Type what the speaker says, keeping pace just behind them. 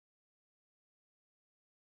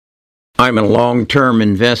I'm a long-term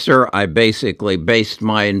investor. I basically based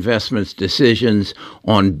my investments decisions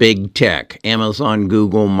on big tech: Amazon,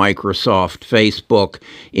 Google, Microsoft, Facebook,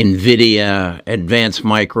 Nvidia, Advanced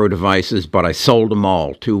Micro Devices, but I sold them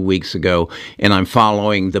all 2 weeks ago, and I'm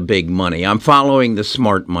following the big money. I'm following the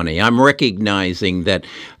smart money. I'm recognizing that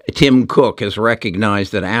Tim Cook has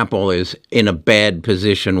recognized that Apple is in a bad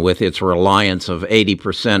position with its reliance of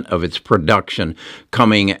 80% of its production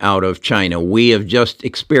coming out of China. We have just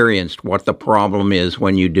experienced what the problem is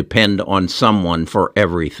when you depend on someone for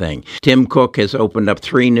everything. Tim Cook has opened up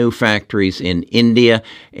 3 new factories in India,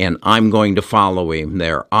 and I'm going to follow him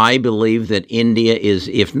there. I believe that India is,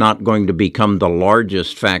 if not going to become the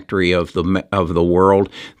largest factory of the world,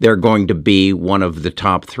 they're going to be one of the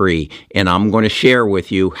top 3. And I'm going to share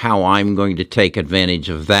with you how I'm going to take advantage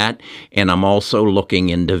of that. And I'm also looking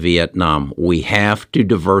into Vietnam. We have to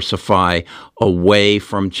diversify away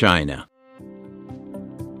from China.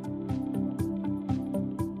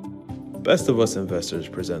 Best of Us Investors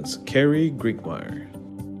presents Kerry Griegmeier.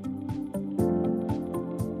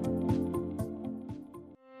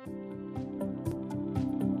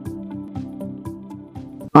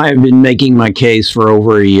 I've been making my case for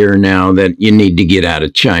over a year now that you need to get out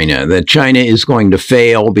of China, that China is going to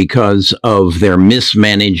fail because of their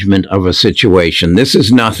mismanagement of a situation. This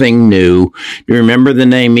is nothing new. Do you remember the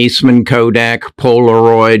name Eastman Kodak,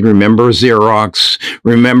 Polaroid? Remember Xerox?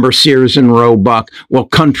 Remember Sears and Roebuck? Well,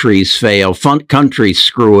 countries fail. Countries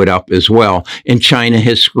screw it up as well, and China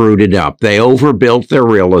has screwed it up. They overbuilt their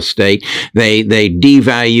real estate. They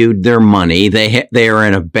devalued their money. They are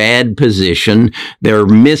in a bad position. They're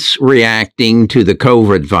misreacting to the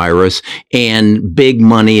COVID virus, and big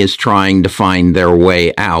money is trying to find their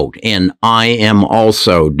way out. And I am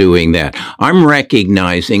also doing that. I'm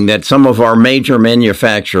recognizing that some of our major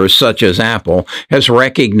manufacturers, such as Apple, has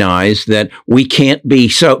recognized that we can't be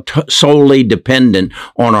solely dependent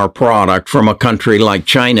on our product from a country like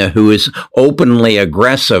China, who is openly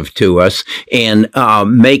aggressive to us and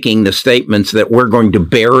making the statements that we're going to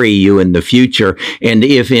bury you in the future. And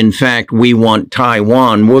if in fact we want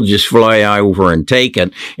Taiwan, we'll just fly over and take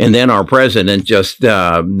it. And then our president just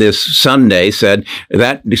this Sunday said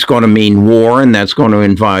that it's going to mean war, and that's going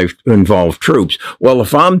to involve troops. Well,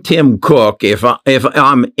 if I'm Tim Cook, if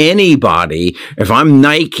I'm anybody, if I'm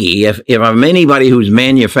Nike, if I'm anybody who's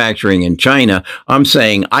manufacturing in China, I'm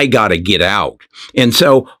saying I got to get out. And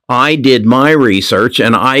so I did my research,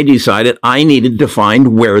 and I decided I needed to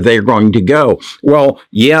find where they're going to go. Well,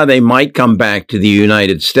 yeah, they might come back to the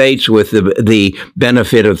United States with the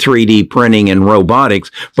benefit of 3D printing and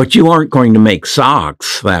robotics, but you aren't going to make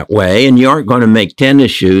socks that way, and you aren't going to make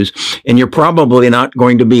tennis shoes, and you're probably not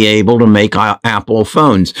going to be able to make Apple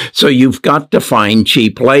phones. So you've got to find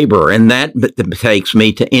cheap labor, and that takes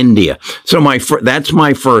me to India. So that's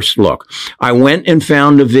my first look. I went and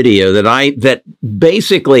found a video that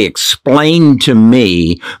basically explained to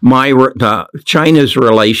me China's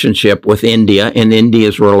relationship with India and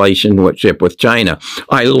India's relationship with China.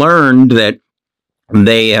 I learned that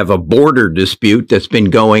they have a border dispute that's been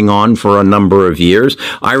going on for a number of years.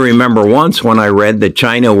 I remember once when I read that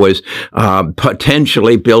China was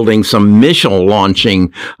potentially building some missile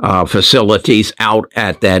launching facilities out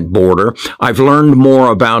at that border. I've learned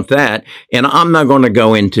more about that, and I'm not going to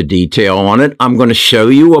go into detail on it. I'm going to show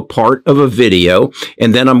you a part of a video,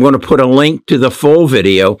 and then I'm going to put a link to the full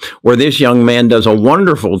video where this young man does a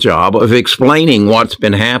wonderful job of explaining what's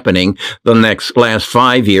been happening the last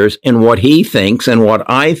 5 years and what he thinks and what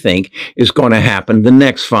I think is going to happen the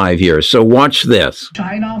next 5 years. So watch this.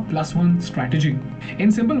 China plus one strategy.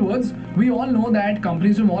 In simple words, we all know that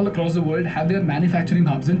companies from all across the world have their manufacturing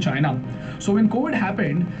hubs in China. So when COVID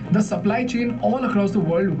happened, the supply chain all across the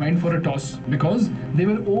world went for a toss because they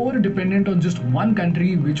were over dependent on just one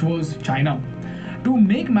country, which was China. To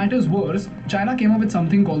make matters worse, China came up with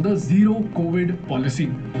something called the Zero COVID policy.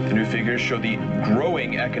 The new figures show the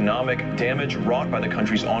growing economic damage wrought by the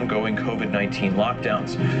country's ongoing COVID-19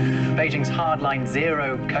 lockdowns. Beijing's hardline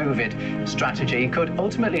Zero COVID strategy could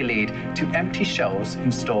ultimately lead to empty shelves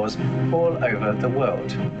in stores all over the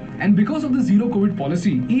world. And because of the Zero COVID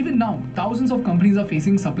policy, even now, thousands of companies are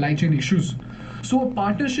facing supply chain issues. So a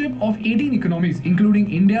partnership of 18 economies,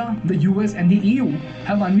 including India, the US and the EU,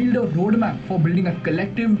 have unveiled a roadmap for building a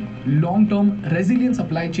collective, long-term, resilient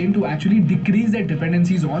supply chain to actually decrease their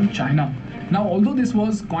dependencies on China. Now, although this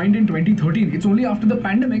was coined in 2013, it's only after the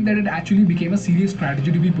pandemic that it actually became a serious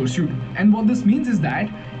strategy to be pursued. And what this means is that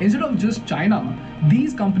instead of just China,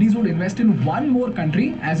 these companies would invest in one more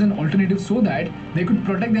country as an alternative so that they could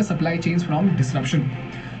protect their supply chains from disruption.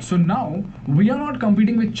 So now we are not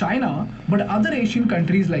competing with China, but other Asian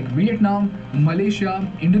countries like Vietnam,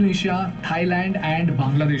 Malaysia, Indonesia, Thailand, and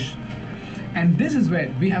Bangladesh. And this is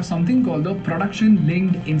where we have something called the Production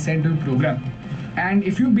Linked Incentive Program. And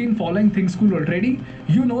if you've been following Think School already,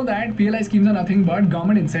 you know that PLI schemes are nothing but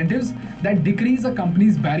government incentives that decrease a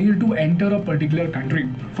company's barrier to enter a particular country.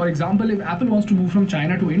 For example, if Apple wants to move from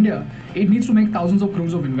China to India, it needs to make thousands of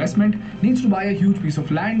crores of investment, needs to buy a huge piece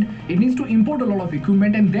of land, it needs to import a lot of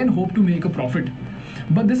equipment and then hope to make a profit.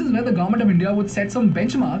 But this is where the government of India would set some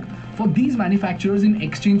benchmark for these manufacturers in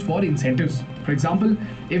exchange for incentives. For example,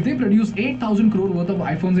 if they produce 8,000 crore worth of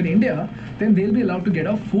iPhones in India, then they'll be allowed to get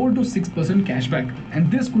a 4 to 6% cashback,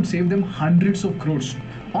 and this could save them hundreds of crores.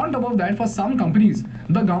 On top of that, for some companies,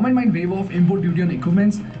 the government might waive off import duty on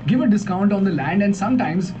equipments, give a discount on the land, and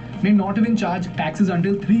sometimes may not even charge taxes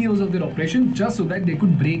until 3 years of their operation just so that they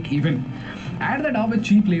could break even. Add that up with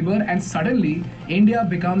cheap labor, and suddenly India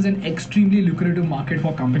becomes an extremely lucrative market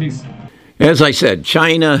for companies. As I said,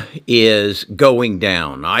 China is going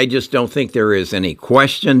down. I just don't think there is any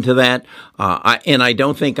question to that. And I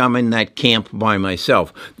don't think I'm in that camp by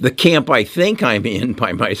myself. The camp I think I'm in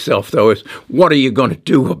by myself, though, is what are you going to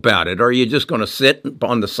do about it? Are you just going to sit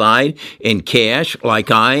on the side in cash like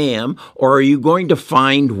I am? Or are you going to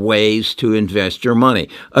find ways to invest your money?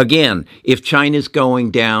 Again, if China's going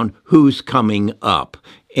down, who's coming up?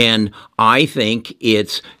 And I think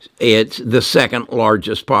it's the second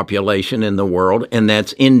largest population in the world, and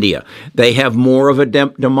that's India. They have more of a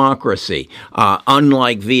democracy.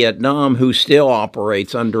 Unlike Vietnam, who still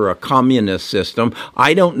operates under a communist system,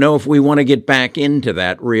 I don't know if we want to get back into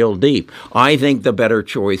that real deep. I think the better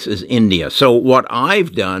choice is India. So what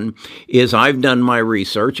I've done is I've done my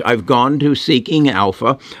research. I've gone to Seeking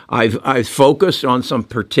Alpha. I've focused on some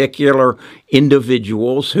particular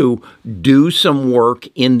individuals who do some work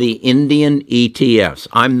in the Indian ETFs.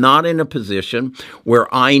 I'm not in a position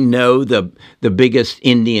where I know the biggest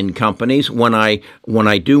Indian companies. When I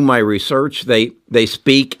do my research, they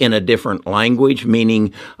speak in a different language,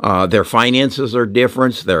 meaning their finances are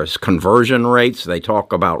different. There's conversion rates. They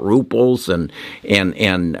talk about rupees and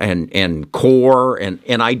core,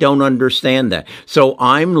 and I don't understand that. So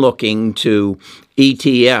I'm looking to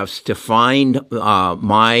ETFs to find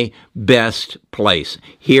my best place.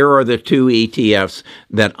 Here are the two ETFs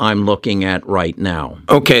that I'm looking at right now.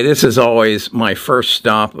 Okay, this is always my first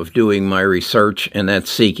stop of doing my research, and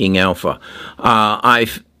that's Seeking Alpha.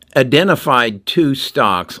 I've identified two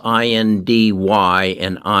stocks, INDY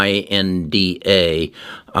and INDA,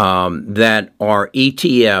 that are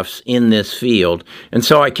ETFs in this field. And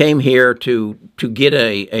so I came here to get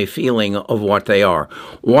a feeling of what they are.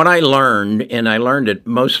 What I learned, and I learned it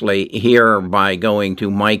mostly here by going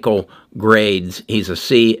to Michael Grades. He's a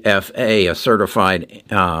CFA, a certified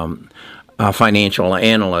financial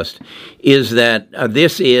analyst, is that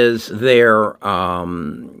this is their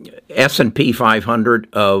S&P 500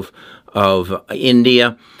 of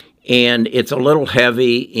India, and it's a little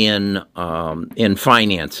heavy in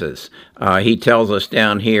finances. He tells us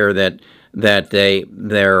down here that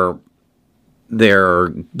they're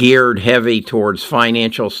geared heavy towards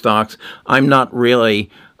financial stocks. I'm not really,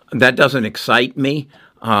 that doesn't excite me.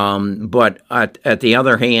 But at the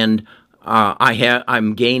other hand,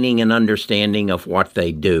 I'm gaining an understanding of what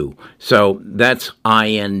they do. So that's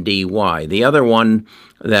INDY. The other one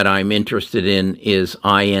that I'm interested in is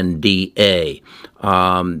INDA.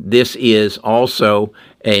 This is also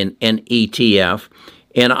an ETF,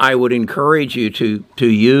 and I would encourage you to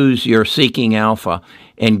use your Seeking Alpha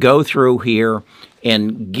and go through here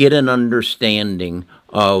and get an understanding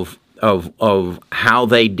of how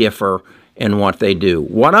they differ and what they do.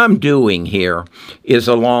 What I'm doing here is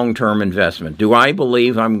a long-term investment. Do I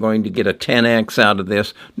believe I'm going to get a 10x out of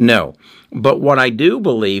this? No. But what I do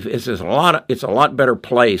believe is it's a lot better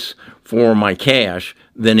place for my cash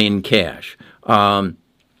than in cash.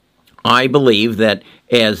 I believe that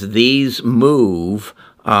as these move,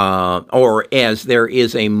 or as there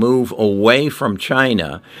is a move away from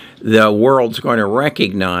China, the world's going to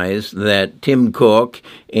recognize that Tim Cook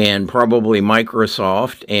and probably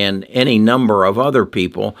Microsoft and any number of other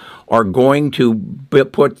people are going to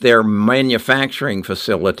put their manufacturing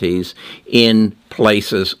facilities in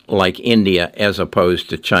places like India as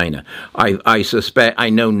opposed to China. I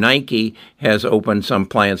know Nike has opened some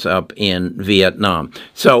plants up in Vietnam.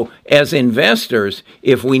 So as investors,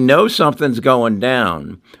 if we know something's going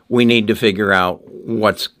down, we need to figure out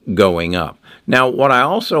what's going up. Now, what I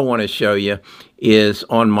also want to show you is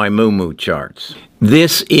on my Moomoo charts.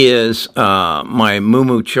 This is my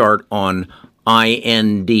Moomoo chart on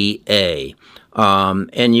INDA.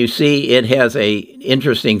 And you see it has a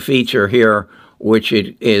interesting feature here which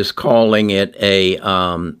it is calling it a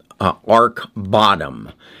arc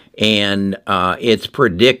bottom. And it's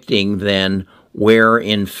predicting then where,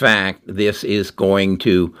 in fact, this is going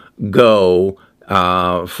to go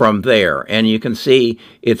from there. And you can see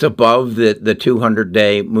it's above the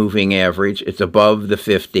 200-day moving average. It's above the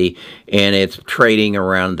 50, and it's trading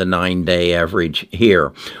around the 9-day average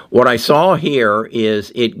here. What I saw here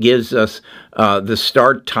is it gives us the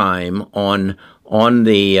start time on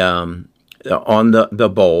the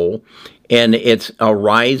bowl, and it's a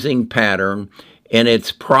rising pattern. And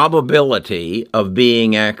its probability of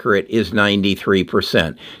being accurate is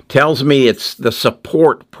 93%. Tells me it's the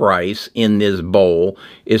support price in this bowl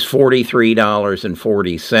is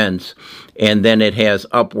 $43.40, and then it has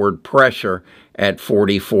upward pressure at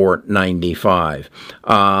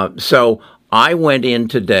 $44.95. So I went in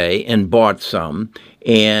today and bought some,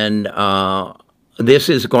 and this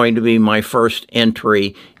is going to be my first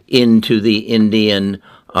entry into the Indian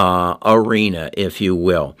arena, if you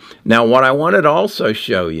will. Now, what I wanted to also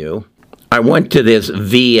show you, I went to this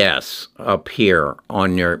VS up here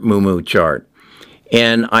on your Moomoo chart,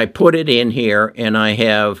 and I put it in here, and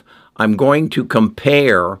I'm going to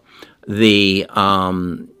compare the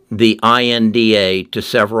INDA to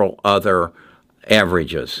several other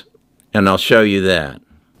averages, and I'll show you that.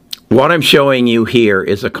 What I'm showing you here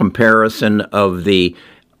is a comparison of the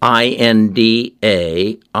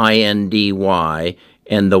INDA, INDY,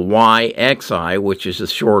 and the YXI, which is the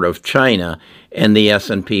short of China, and the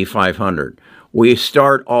S&P 500. We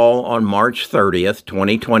start all on March 30th,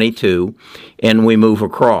 2022, and we move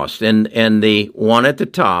across. And the one at the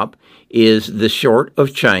top is the short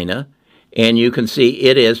of China, and you can see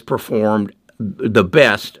it has performed the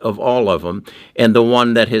best of all of them, and the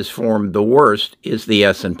one that has formed the worst is the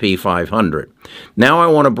S&P 500. Now I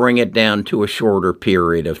want to bring it down to a shorter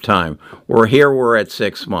period of time. We're at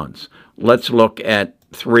 6 months. Let's look at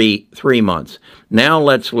three months. Now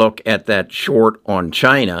let's look at that short on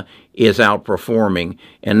China is outperforming.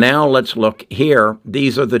 And now let's look here.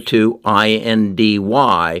 These are the two,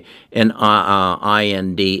 INDY and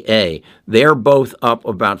INDA. They're both up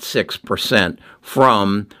about 6%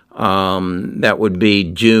 from, that would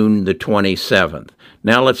be June the 27th.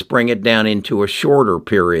 Now let's bring it down into a shorter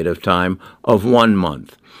period of time of 1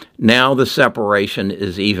 month. Now the separation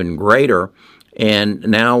is even greater, and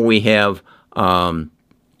now we have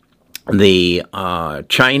the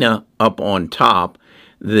China up on top.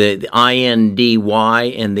 The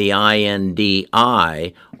INDY and the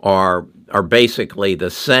INDI are basically the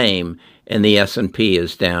same, and the S&P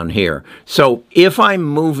is down here. So if I'm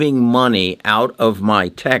moving money out of my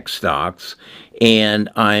tech stocks and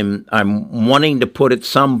I'm wanting to put it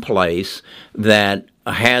someplace that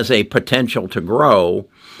has a potential to grow,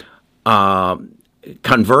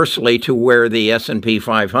 conversely to where the S&P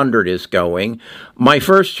 500 is going, my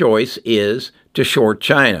first choice is to short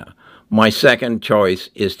China. My second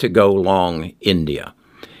choice is to go long India.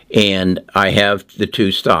 And I have the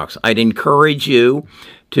two stocks. I'd encourage you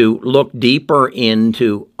to look deeper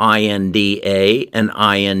into INDA and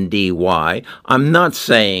INDY. I'm not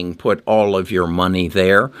saying put all of your money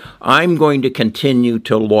there. I'm going to continue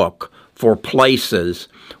to look for places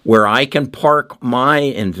where I can park my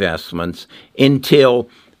investments until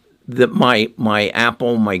my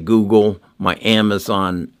Apple, my Google, my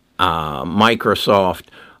Amazon, Microsoft,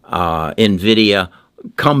 NVIDIA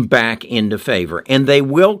come back into favor. And they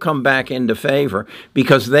will come back into favor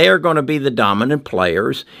because they are going to be the dominant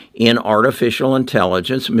players in artificial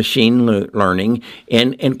intelligence, machine learning,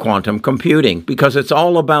 and quantum computing, because it's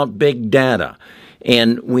all about big data.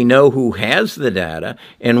 And we know who has the data,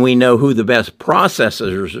 and we know who the best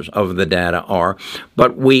processors of the data are,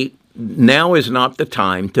 but now is not the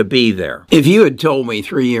time to be there. If you had told me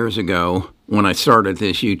 3 years ago, when I started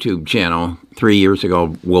this YouTube channel, 3 years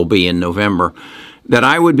ago will be in November, that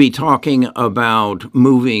I would be talking about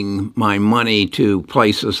moving my money to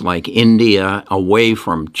places like India, away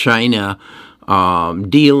from China,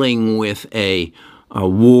 dealing with a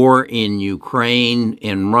war in Ukraine,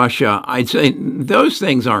 in Russia, I'd say those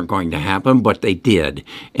things aren't going to happen, but they did,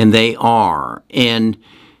 and they are. And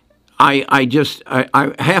I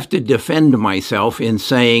have to defend myself in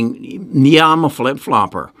saying, yeah, I'm a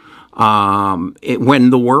flip-flopper. When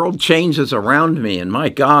the world changes around me, and my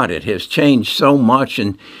God, it has changed so much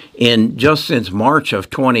in just since March of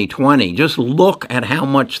 2020, just look at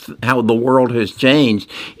how the world has changed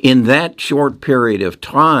in that short period of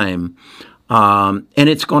time. And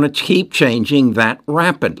it's going to keep changing that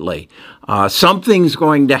rapidly. Something's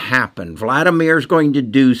going to happen. Vladimir's going to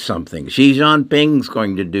do something. Xi Jinping's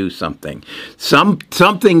going to do something.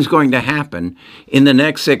 Something's going to happen in the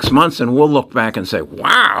next 6 months, and we'll look back and say,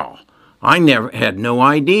 wow, I never had no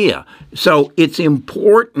idea. So it's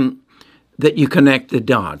important that you connect the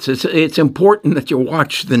dots. It's important that you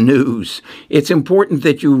watch the news. It's important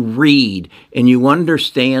that you read and you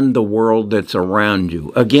understand the world that's around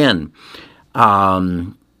you. Again,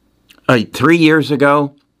 3 years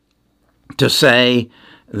ago, to say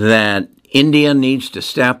that India needs to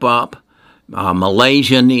step up,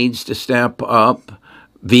 Malaysia needs to step up,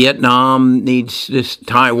 Vietnam needs to,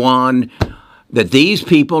 Taiwan, that these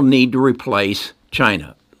people need to replace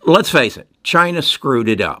China. Let's face it, China screwed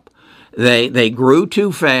it up. They grew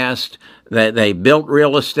too fast. They built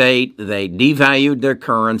real estate. They devalued their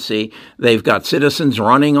currency. They've got citizens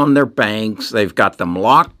running on their banks. They've got them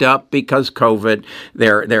locked up because COVID.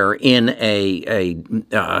 They're in a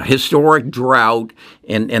historic drought,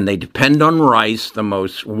 and they depend on rice, the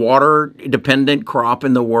most water-dependent crop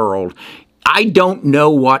in the world. I don't know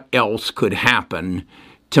what else could happen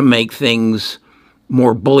to make things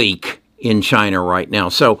more bleak in China right now.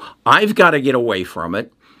 So I've got to get away from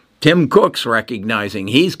it. Tim Cook's recognizing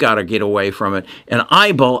he's got to get away from it. And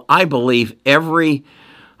I believe every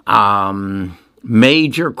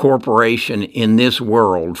major corporation in this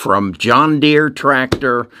world, from John Deere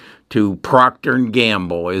Tractor to Procter &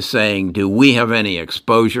 Gamble, is saying, do we have any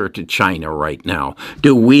exposure to China right now?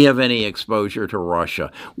 Do we have any exposure to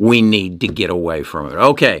Russia? We need to get away from it.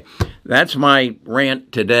 Okay, that's my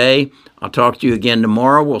rant today. I'll talk to you again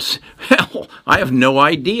tomorrow. Hell, I have no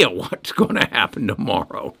idea what's going to happen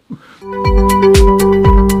tomorrow.